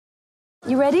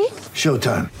You ready?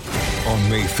 Showtime. On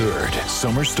May 3rd,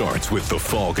 summer starts with The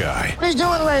Fall Guy. Let's do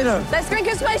it later. Let's drink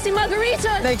a spicy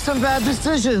margarita. Make some bad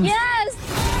decisions.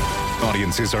 Yes!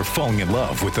 Audiences are falling in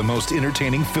love with the most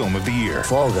entertaining film of the year.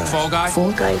 Fall Guy. Fall Guy?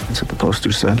 Fall Guy. That's what the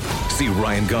poster said. See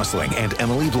Ryan Gosling and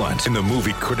Emily Blunt in the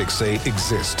movie critics say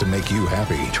exists to make you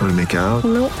happy. Trying to make it out?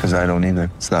 Nope. Because I don't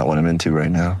either. It's not what I'm into right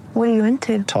now. What are you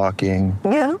into? Talking.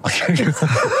 Yeah.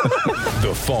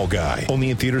 The Fall Guy.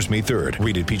 Only in theaters May 3rd.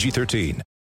 Rated PG-13.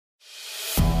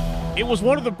 It was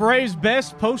one of the Braves'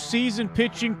 best postseason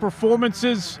pitching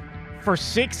performances for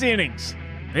 6 innings.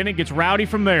 Then it gets rowdy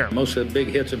from there. Most of the big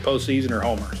hits in postseason are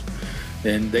homers.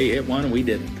 And they hit one and we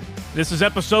didn't. This is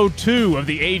episode 2 of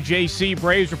the AJC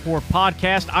Braves Report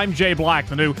podcast. I'm Jay Black,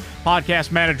 the new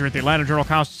podcast manager at the Atlanta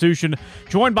Journal-Constitution,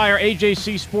 joined by our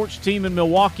AJC sports team in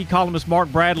Milwaukee, columnist Mark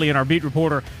Bradley, and our beat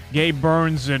reporter Gabe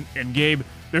Burns. And Gabe,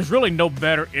 there's really no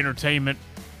better entertainment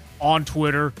on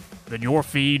Twitter than your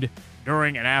feed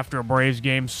during and after a Braves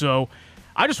game. So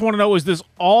I just want to know, is this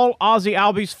all Ozzie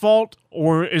Albies' fault,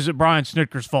 or is it Brian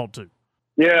Snitker's fault too?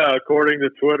 Yeah, according to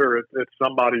Twitter, it's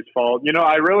somebody's fault. You know,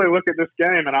 I really look at this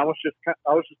game, and I was just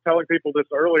telling people this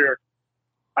earlier.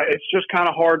 It's just kind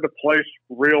of hard to place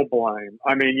real blame.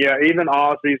 I mean, yeah, even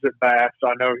Ozzie's at bats.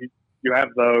 I know you have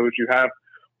those. You have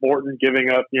Morton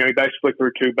giving up. You know, he basically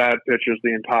threw 2 bad pitches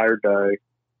the entire day.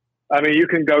 I mean, you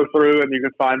can go through and you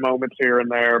can find moments here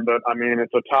and there, but I mean,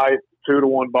 it's a tight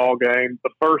 2-1 ball game.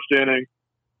 The first inning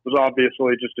was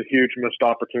obviously just a huge missed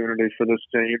opportunity for this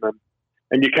team,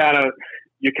 and you kind of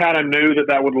knew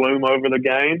that would loom over the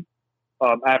game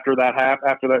after that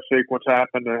sequence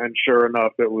happened, and sure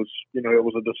enough, it was a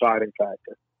deciding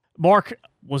factor. Mark,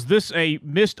 was this a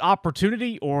missed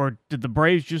opportunity, or did the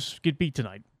Braves just get beat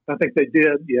tonight? I think they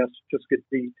did, yes, just get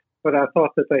beat. But I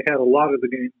thought that they had a lot of the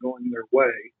game going their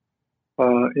way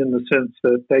in the sense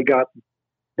that they got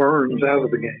Burns out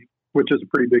of the game, which is a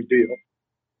pretty big deal.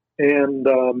 And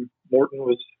Morton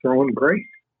was throwing great.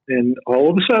 And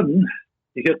all of a sudden,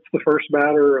 he hits the first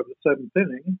batter of the 7th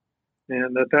inning.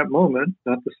 And at that moment,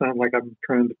 not to sound like I'm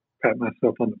trying to pat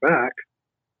myself on the back,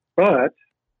 but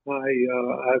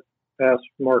I've asked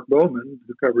Mark Bowman,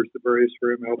 who covers the Braves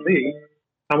for MLB,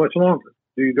 how much longer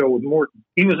do you go with Morton?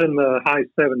 He was in the high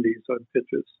 70s on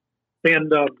pitches.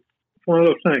 And it's one of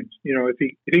those things, you know, if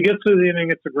he gets through the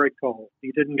inning, it's a great call. If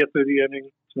he didn't get through the inning,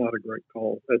 it's not a great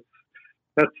call.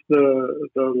 That's the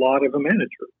lot of a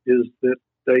manager, is that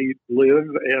they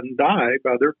live and die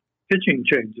by their pitching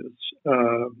changes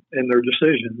and their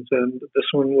decisions. And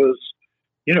this one was,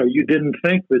 you know, you didn't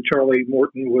think that Charlie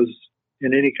Morton was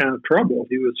in any kind of trouble.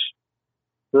 He was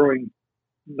throwing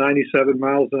 97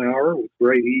 miles an hour with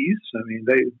great ease. I mean,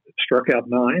 they struck out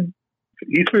 9.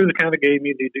 He threw the kind of game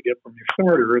you need to get from your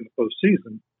starter in the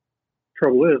postseason.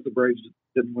 Trouble is, the Braves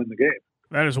didn't win the game.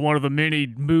 That is one of the many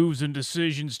moves and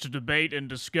decisions to debate and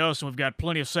discuss, and we've got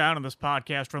plenty of sound in this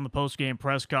podcast from the post-game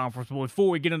press conference. But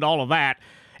before we get into all of that,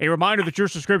 a reminder that your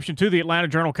subscription to the Atlanta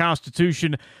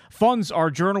Journal-Constitution funds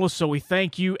our journalists, so we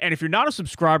thank you. And if you're not a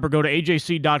subscriber, go to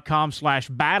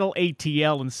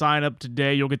ajc.com/battleatl and sign up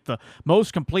today. You'll get the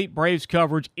most complete Braves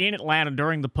coverage in Atlanta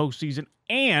during the postseason,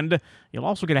 and you'll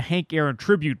also get a Hank Aaron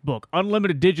tribute book.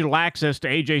 Unlimited digital access to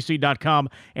ajc.com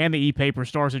and the e-paper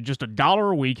starts at just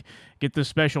 $1 a week. Get this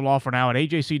special offer now at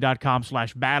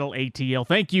ajc.com/battleatl.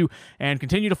 Thank you, and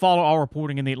continue to follow our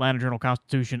reporting in the Atlanta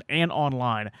Journal-Constitution and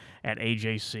online at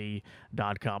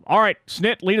ajc.com. All right,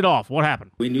 Snit, lead it off. What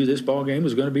happened? We knew this ball game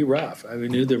was going to be rough. We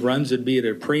knew the runs would be at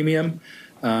a premium,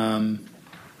 and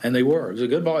they were. It was a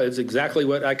good ball. It's exactly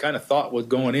what I kind of thought was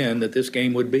going in, that this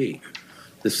game would be.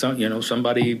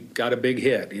 Somebody got a big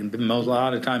hit. And a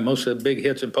lot of the time, most of the big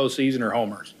hits in postseason are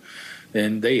homers.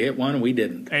 And they hit one, and we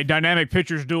didn't. A dynamic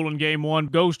pitchers duel in Game 1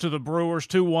 goes to the Brewers,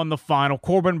 2-1 the final.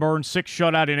 Corbin Burns, 6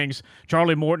 shutout innings.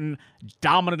 Charlie Morton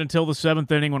dominant until the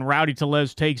 7th inning when Rowdy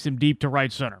Tellez takes him deep to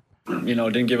right center. You know,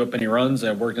 didn't give up any runs.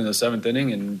 I worked in the 7th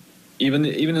inning, and even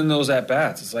in those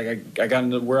at-bats, it's like I got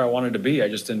into where I wanted to be. I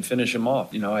just didn't finish him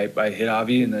off. You know, I hit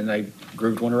Avi, and then I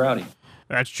grooved one to Rowdy.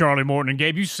 That's Charlie Morton. And,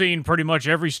 Gabe, you've seen pretty much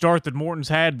every start that Morton's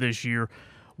had this year.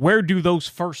 Where do those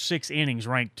first 6 innings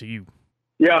rank to you?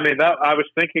 Yeah, I mean, I was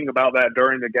thinking about that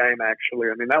during the game, actually.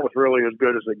 I mean, that was really as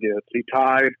good as it gets. He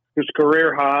tied his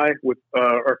career high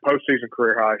or postseason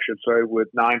career high, I should say,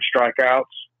 with 9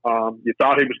 strikeouts. You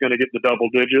thought he was going to get the double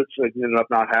digits. It ended up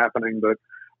not happening. But,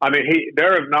 I mean,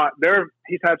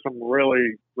 he's had some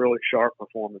really, really sharp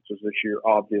performances this year,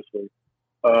 obviously.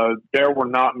 There were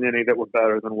not many that were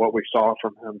better than what we saw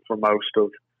from him for most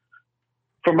of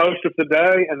for most of the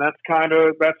day, and that's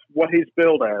what he's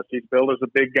billed as. He's billed as a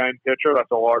big game pitcher.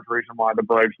 That's a large reason why the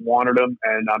Braves wanted him.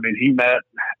 And I mean, he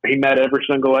met every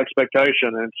single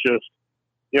expectation. And it's just,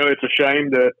 it's a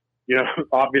shame that,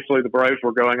 obviously the Braves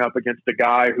were going up against a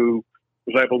guy who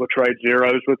was able to trade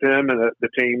zeros with him, and the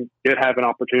team did have an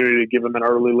opportunity to give him an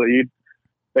early lead.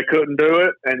 They couldn't do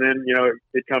it, and then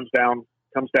it comes down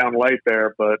late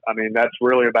there. But I mean, that's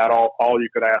really about all you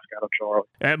could ask out of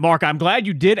Charlie. Mark, I'm glad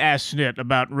you did ask Snit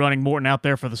about running Morton out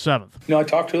there for the 7th. I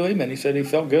talked to him, and he said he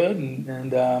felt good,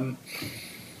 and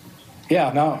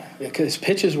his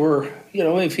pitches were,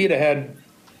 if he'd have had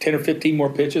 10 or 15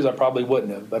 more pitches, I probably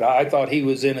wouldn't have. But I thought he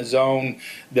was in a zone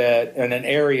in an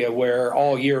area where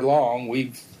all year long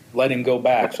we've let him go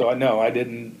back. So I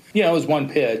didn't, it was one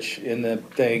pitch in the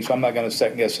thing, so I'm not going to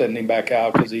second guess sending him back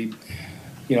out because you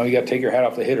got to take your hat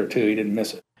off the hitter too. He didn't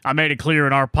miss it. I made it clear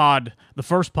in our pod, the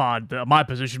first pod, my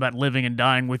position about living and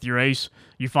dying with your ace.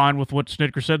 You fine with what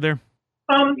Snitker said there?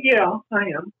 Yeah, I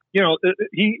am.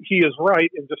 He is right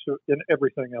in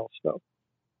everything else, though.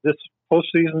 This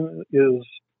postseason is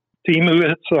team who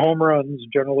hits the home runs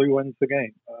generally wins the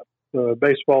game. The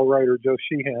baseball writer Joe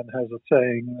Sheehan has a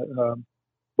saying,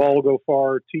 ball go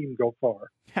far, team go far.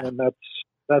 And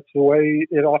that's the way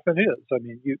it often is. I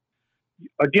mean,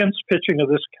 against pitching of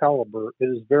this caliber, it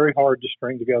is very hard to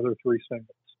string together 3 singles.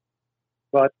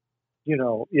 But,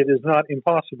 it is not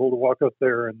impossible to walk up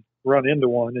there and run into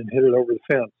one and hit it over the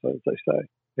fence, as they say.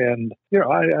 And,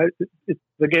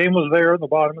 the game was there in the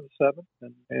bottom of the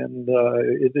 7th, and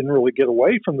it didn't really get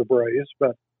away from the Braves,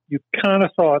 but you kind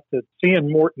of thought that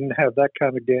seeing Morton have that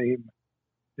kind of game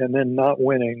and then not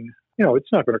winning,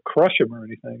 it's not going to crush him or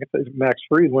anything. If Max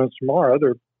Fried wins tomorrow,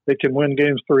 they can win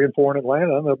games 3 and 4 in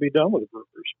Atlanta, and they'll be done with the Brewers.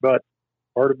 But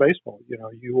part of baseball,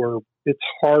 it's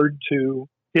hard to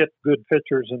hit good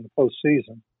pitchers in the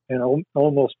postseason, and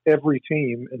almost every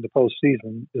team in the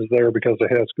postseason is there because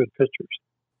it has good pitchers.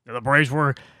 The Braves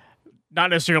were not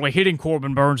necessarily hitting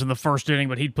Corbin Burns in the first inning,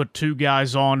 but he'd put 2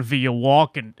 guys on via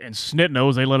walk, and Snit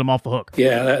knows they let him off the hook.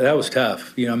 Yeah, that was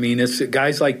tough. It's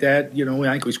guys like that.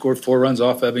 I think we scored 4 runs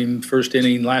off of him first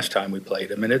inning last time we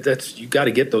played. I mean, you got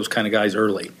to get those kind of guys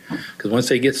early because once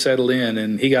they get settled in,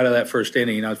 and he got out of that first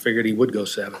inning, I figured he would go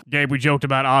 7. Gabe, we joked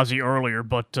about Ozzie earlier,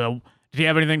 but did he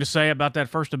have anything to say about that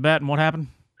first at bat and what happened?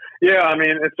 Yeah, I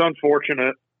mean, it's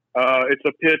unfortunate. It's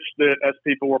a pitch that, as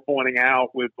people were pointing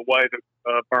out, with the way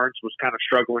that Burns was kind of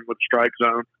struggling with the strike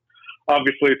zone,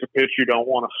 obviously it's a pitch you don't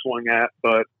want to swing at,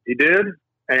 but he did.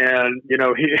 And,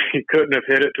 he couldn't have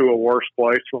hit it to a worse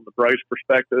place from the Braves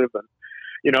perspective. And,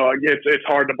 it's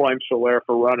hard to blame Soler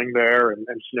for running there, and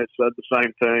Snit said the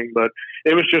same thing. But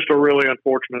it was just a really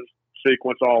unfortunate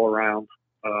sequence all around,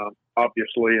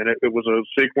 obviously. And it was a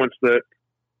sequence that,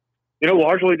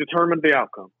 largely determined the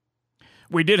outcome.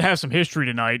 We did have some history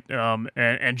tonight,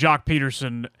 and Jock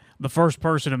Peterson, the first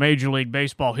person in Major League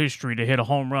Baseball history to hit a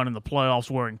home run in the playoffs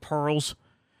wearing pearls,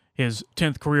 his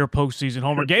 10th career postseason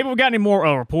homer. Gabe, have we got any more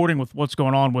reporting with what's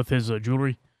going on with his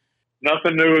jewelry?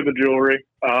 Nothing new with the jewelry.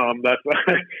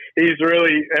 He's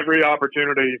really, every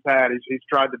opportunity he's had, he's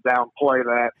tried to downplay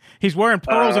that. He's wearing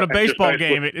pearls at a baseball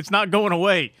game. It's not going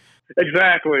away.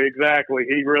 Exactly.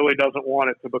 He really doesn't want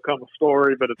it to become a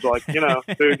story, but it's like,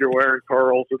 dude, you're wearing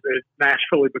pearls. It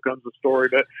naturally becomes a story.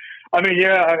 But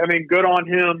good on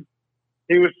him.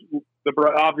 He was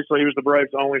obviously he was the Braves'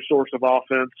 only source of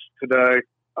offense today.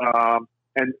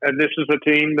 And this is a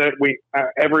team that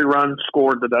every run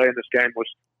scored today in this game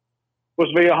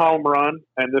was via home run.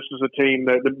 And this is a team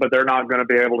but they're not going to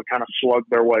be able to kind of slug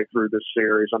their way through this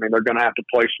series. I mean, they're going to have to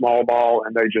play small ball,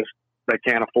 and they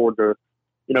can't afford to,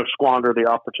 squander the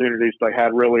opportunities they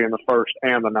had really in the first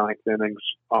and the 9th innings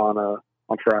on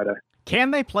Friday.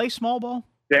 Can they play small ball?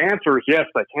 The answer is yes,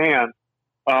 they can.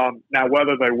 Now,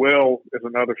 whether they will is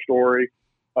another story,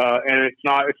 and it's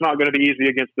not going to be easy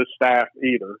against this staff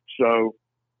either. So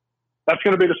that's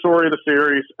going to be the story of the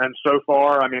series. And so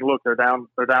far, I mean, look, they're down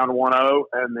 1-0,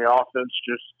 and the offense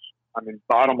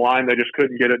bottom line, they just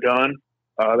couldn't get it done.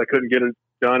 They couldn't get it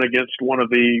done against one of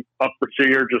the upper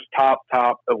tier, just top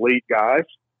elite guys.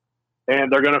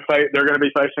 And they're going to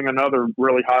be facing another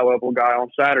really high level guy on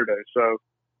Saturday. So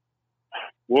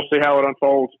we'll see how it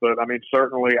unfolds. But I mean,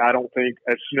 certainly, I don't think,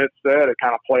 as Smith said, it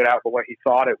kind of played out the way he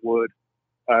thought it would.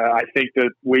 I think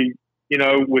that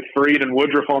with Fried and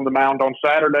Woodruff on the mound on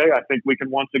Saturday, I think we can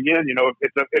once again,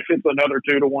 if it's another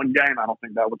 2-1 game, I don't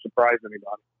think that would surprise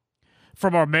anybody.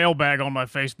 From our mailbag on my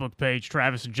Facebook page,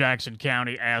 Travis in Jackson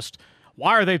County asked,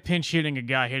 why are they pinch hitting a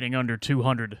guy hitting under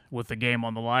 200 with the game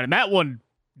on the line? And that one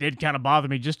did kind of bother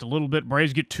me just a little bit.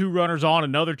 Braves get 2 runners on,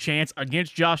 another chance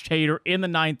against Josh Hader in the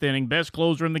 9th inning, best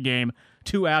closer in the game,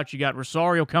 2 outs. You got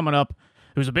Rosario coming up,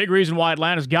 who's a big reason why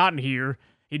Atlanta's gotten here.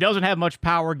 He doesn't have much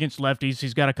power against lefties.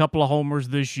 He's got a couple of homers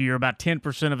this year, about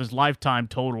 10% of his lifetime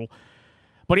total.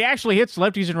 But he actually hits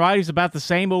lefties and righties about the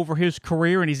same over his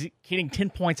career, and he's hitting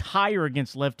 10 points higher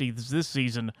against lefties this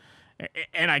season.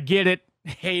 And I get it.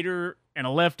 Hader and a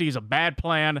lefty is a bad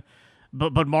plan.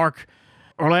 But Mark,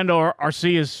 Orlando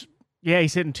Arcia's,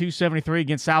 he's hitting 273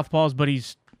 against southpaws, but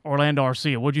he's Orlando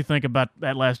Arcia. What do you think about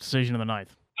that last decision in the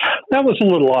ninth? That was a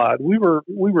little odd. We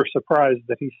were surprised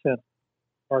that he sent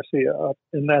Arcia up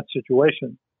in that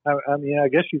situation. I mean, I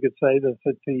guess you could say that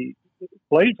since he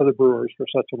played for the Brewers for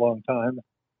such a long time,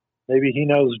 maybe he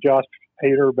knows Josh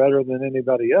Hader better than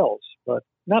anybody else. But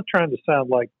not trying to sound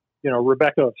like,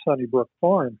 Rebecca of Sunnybrook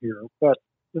Farm here, but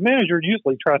the manager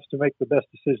usually tries to make the best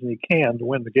decision he can to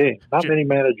win the game. Not many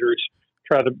managers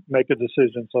try to make a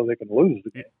decision so they can lose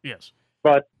the game. Yes.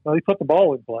 But he put the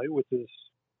ball in play, which is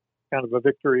kind of a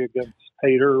victory against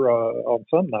Hader on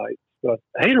some nights. But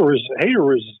Hader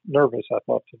was nervous, I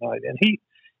thought, tonight. And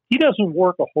he doesn't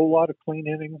work a whole lot of clean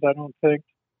innings, I don't think.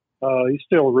 He's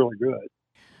still really good.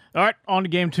 All right, on to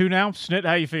game 2 now. Snit,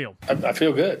 how you feel? I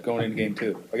feel good going into game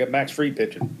 2. I got Max Fried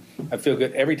pitching. I feel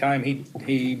good every time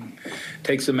he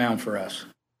takes the mound for us.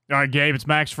 All right, Gabe, it's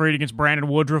Max Fried against Brandon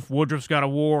Woodruff. Woodruff's got a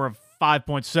WAR of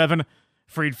 5.7,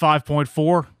 Fried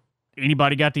 5.4.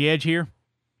 Anybody got the edge here?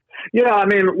 Yeah, I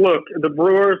mean, look, the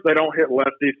Brewers, they don't hit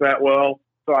lefties that well.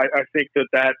 So I think that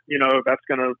that's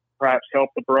going to perhaps help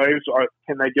the Braves. Or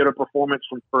can they get a performance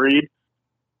from Fried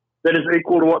that is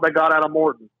equal to what they got out of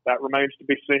Morton? That remains to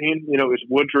be seen. Is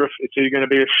Woodruff, is he going to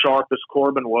be as sharp as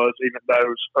Corbin was, even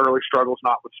those early struggles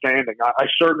notwithstanding? I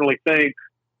certainly think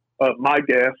my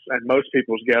guess and most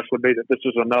people's guess would be that this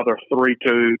is another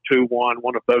 3-2, 2-1,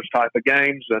 one of those type of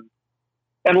games.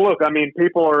 And look, I mean,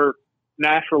 people are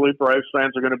naturally, Braves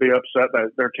fans are going to be upset that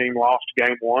their team lost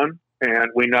game 1.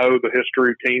 And we know the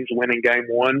history of teams winning game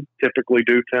 1 typically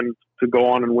do tend to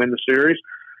go on and win the series.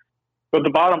 But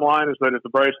the bottom line is that if the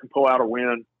Braves can pull out a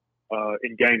win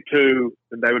in game 2,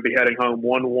 then they would be heading home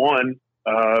 1-1.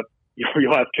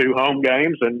 You'll have 2 home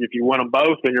games, and if you win them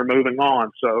both, then you're moving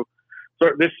on. So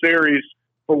this series,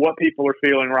 for what people are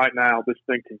feeling right now, this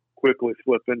thing can quickly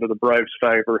flip into the Braves'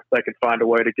 favor if they can find a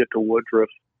way to get to Woodruff,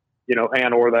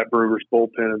 and or that Brewers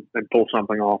bullpen and pull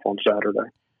something off on Saturday.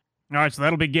 All right, so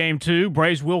that'll be game 2.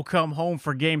 Braves will come home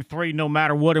for game 3 no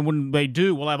matter what, and when they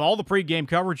do, we'll have all the pregame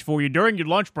coverage for you during your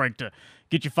lunch break to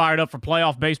get you fired up for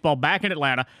playoff baseball back in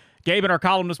Atlanta. Gabe and our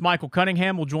columnist Michael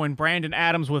Cunningham will join Brandon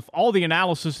Adams with all the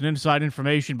analysis and inside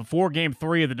information before game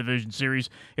 3 of the division series.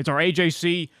 It's our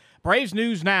AJC Braves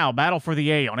News Now, Battle for the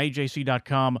A on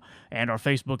AJC.com and our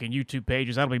Facebook and YouTube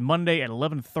pages. That'll be Monday at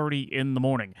 11:30 in the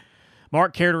morning.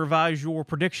 Mark, care to revise your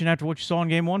prediction after what you saw in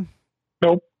game 1?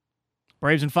 Nope.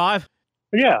 Braves in 5?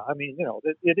 Yeah, I mean,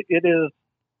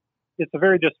 it's a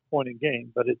very disappointing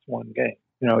game, but it's one game.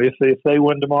 If they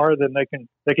win tomorrow, then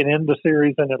they can end the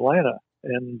series in Atlanta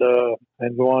and go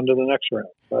on to the next round.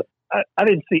 But I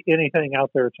didn't see anything out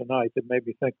there tonight that made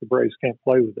me think the Braves can't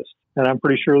play with us. And I'm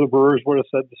pretty sure the Brewers would have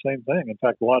said the same thing. In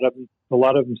fact, a lot of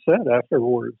them said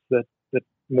afterwards that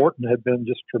Morton had been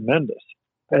just tremendous.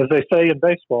 As they say in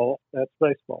baseball, that's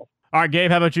baseball. All right,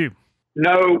 Gabe, how about you?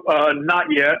 No, not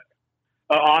yet.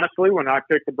 Honestly, when I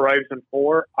picked the Braves in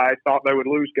 4, I thought they would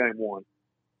lose game 1.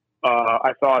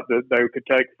 I thought that they could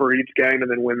take for each game and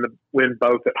then win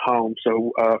both at home.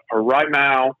 So for right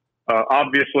now,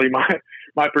 obviously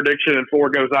my prediction in 4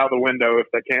 goes out the window if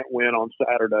they can't win on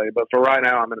Saturday. But for right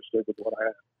now, I'm going to stick with what I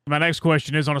have. My next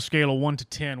question is on a scale of 1 to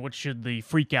 10, what should the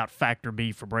freak-out factor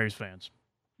be for Braves fans?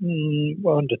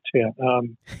 1 to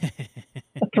 10.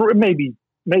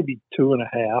 maybe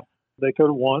 2.5. They could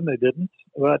have won. They didn't.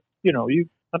 But,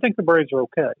 I think the Braves are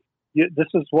okay. This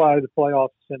is why the playoffs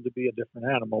tend to be a different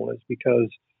animal, is because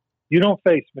you don't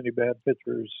face many bad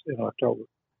pitchers in October.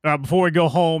 Before we go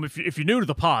home, if you're new to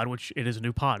the pod, which it is a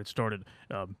new pod, it started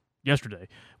yesterday,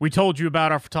 we told you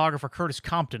about our photographer Curtis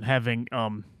Compton having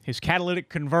his catalytic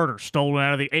converter stolen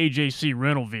out of the AJC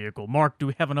rental vehicle. Mark, do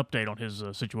we have an update on his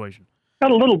situation?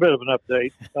 Got a little bit of an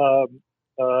update.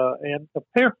 And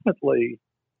apparently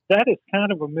that is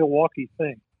kind of a Milwaukee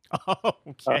thing. Oh,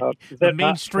 okay. The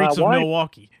main streets of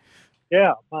Milwaukee.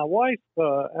 Yeah, my wife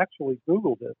actually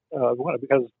Googled it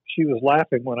because she was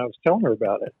laughing when I was telling her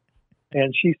about it.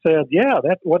 And she said, yeah,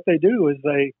 that's what they do is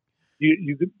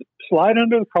you slide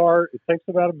under the car. It takes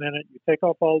about a minute. You take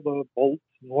off all the bolts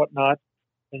and whatnot,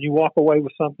 and you walk away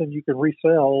with something you can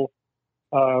resell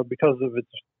because of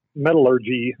its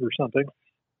metallurgy or something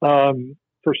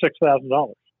for $6,000.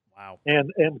 Wow.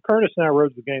 And Curtis and I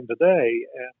rode the game today,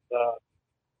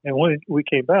 and when we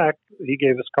came back, he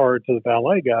gave his card to the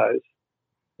valet guys,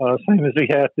 same as he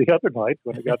had the other night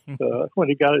when he got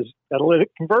his catalytic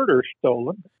converter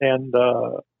stolen. And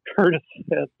Curtis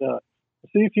said,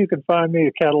 "See if you can find me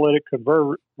a catalytic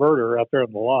converter out there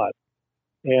in the lot."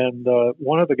 And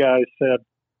one of the guys said,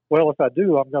 "Well, if I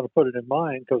do, I'm going to put it in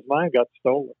mine because mine got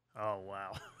stolen." Oh,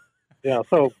 wow. Yeah,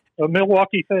 so a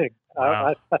Milwaukee thing.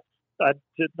 Wow. I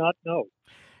did not know.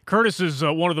 Curtis is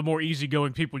one of the more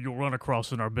easygoing people you'll run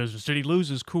across in our business. Did he lose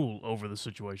his cool over the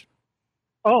situation?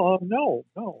 Oh, no.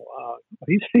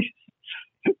 He's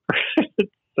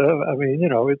I mean,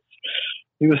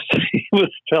 he was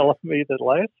telling me that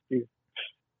last year,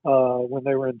 when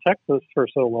they were in Texas for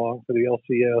so long for the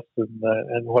LCS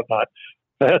and whatnot,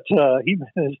 that he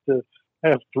managed to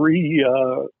have 3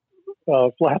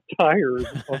 flat tires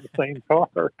on the same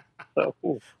car.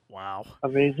 So, wow. I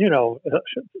mean,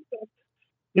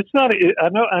 it's not. I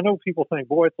know people think,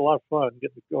 boy, it's a lot of fun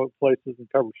getting to go places and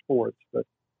cover sports, but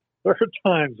there are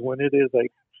times when it is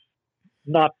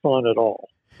not fun at all.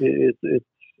 It's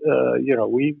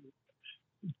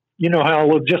how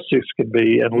logistics can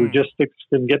be, and logistics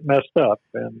can get messed up,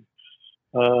 and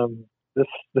this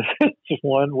is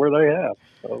one where they have.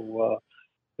 So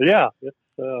yeah,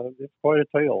 it's quite a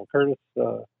tale. Curtis,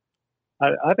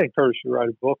 I think Curtis should write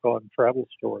a book on travel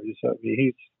stories. I mean,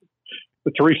 he's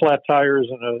with 3 flat tires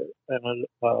and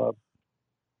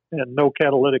no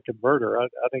catalytic converter. I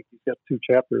think he's got 2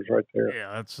 chapters right there.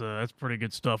 Yeah, that's pretty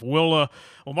good stuff. Mark,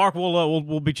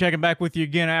 we'll be checking back with you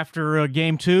again after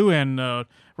Game 2, and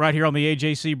right here on the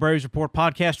AJC Braves Report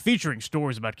podcast, featuring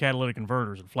stories about catalytic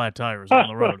converters and flat tires on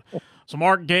the road. So,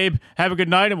 Mark, Gabe, have a good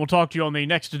night, and we'll talk to you on the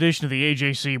next edition of the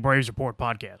AJC Braves Report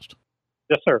podcast.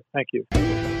 Yes, sir. Thank you.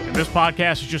 And this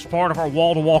podcast is just part of our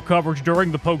wall-to-wall coverage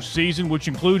during the postseason, which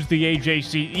includes the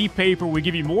AJC e-paper. We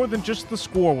give you more than just the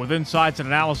score with insights and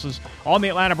analysis on the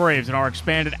Atlanta Braves and our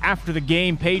expanded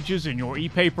after-the-game pages in your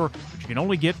e-paper, which you can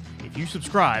only get if you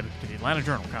subscribe to the Atlanta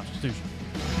Journal-Constitution.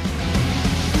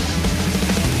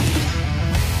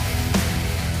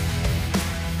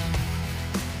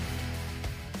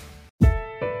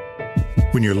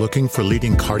 When you're looking for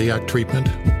leading cardiac treatment,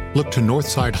 look to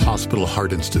Northside Hospital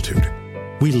Heart Institute.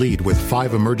 We lead with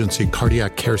 5 emergency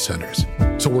cardiac care centers,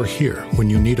 so we're here when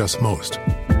you need us most.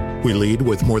 We lead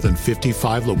with more than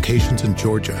 55 locations in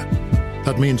Georgia.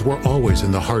 That means we're always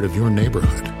in the heart of your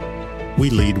neighborhood. We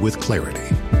lead with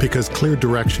clarity, because clear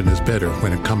direction is better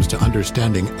when it comes to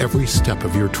understanding every step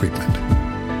of your treatment.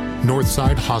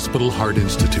 Northside Hospital Heart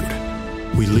Institute.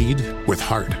 We lead with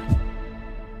heart.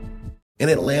 In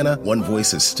Atlanta, one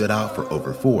voice has stood out for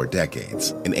over 4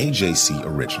 decades. An AJC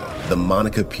original, The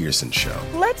Monica Pearson Show.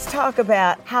 Let's talk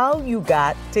about how you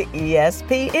got to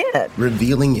ESPN.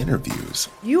 Revealing interviews.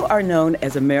 You are known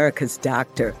as America's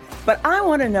doctor, but I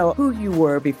want to know who you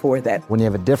were before that. When you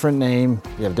have a different name,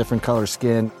 you have different color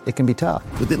skin, it can be tough.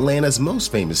 With Atlanta's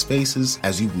most famous faces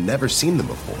as you've never seen them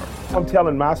before. I'm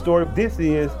telling my story. This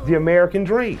is the American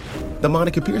dream. The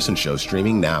Monica Pearson Show,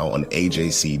 streaming now on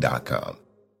AJC.com.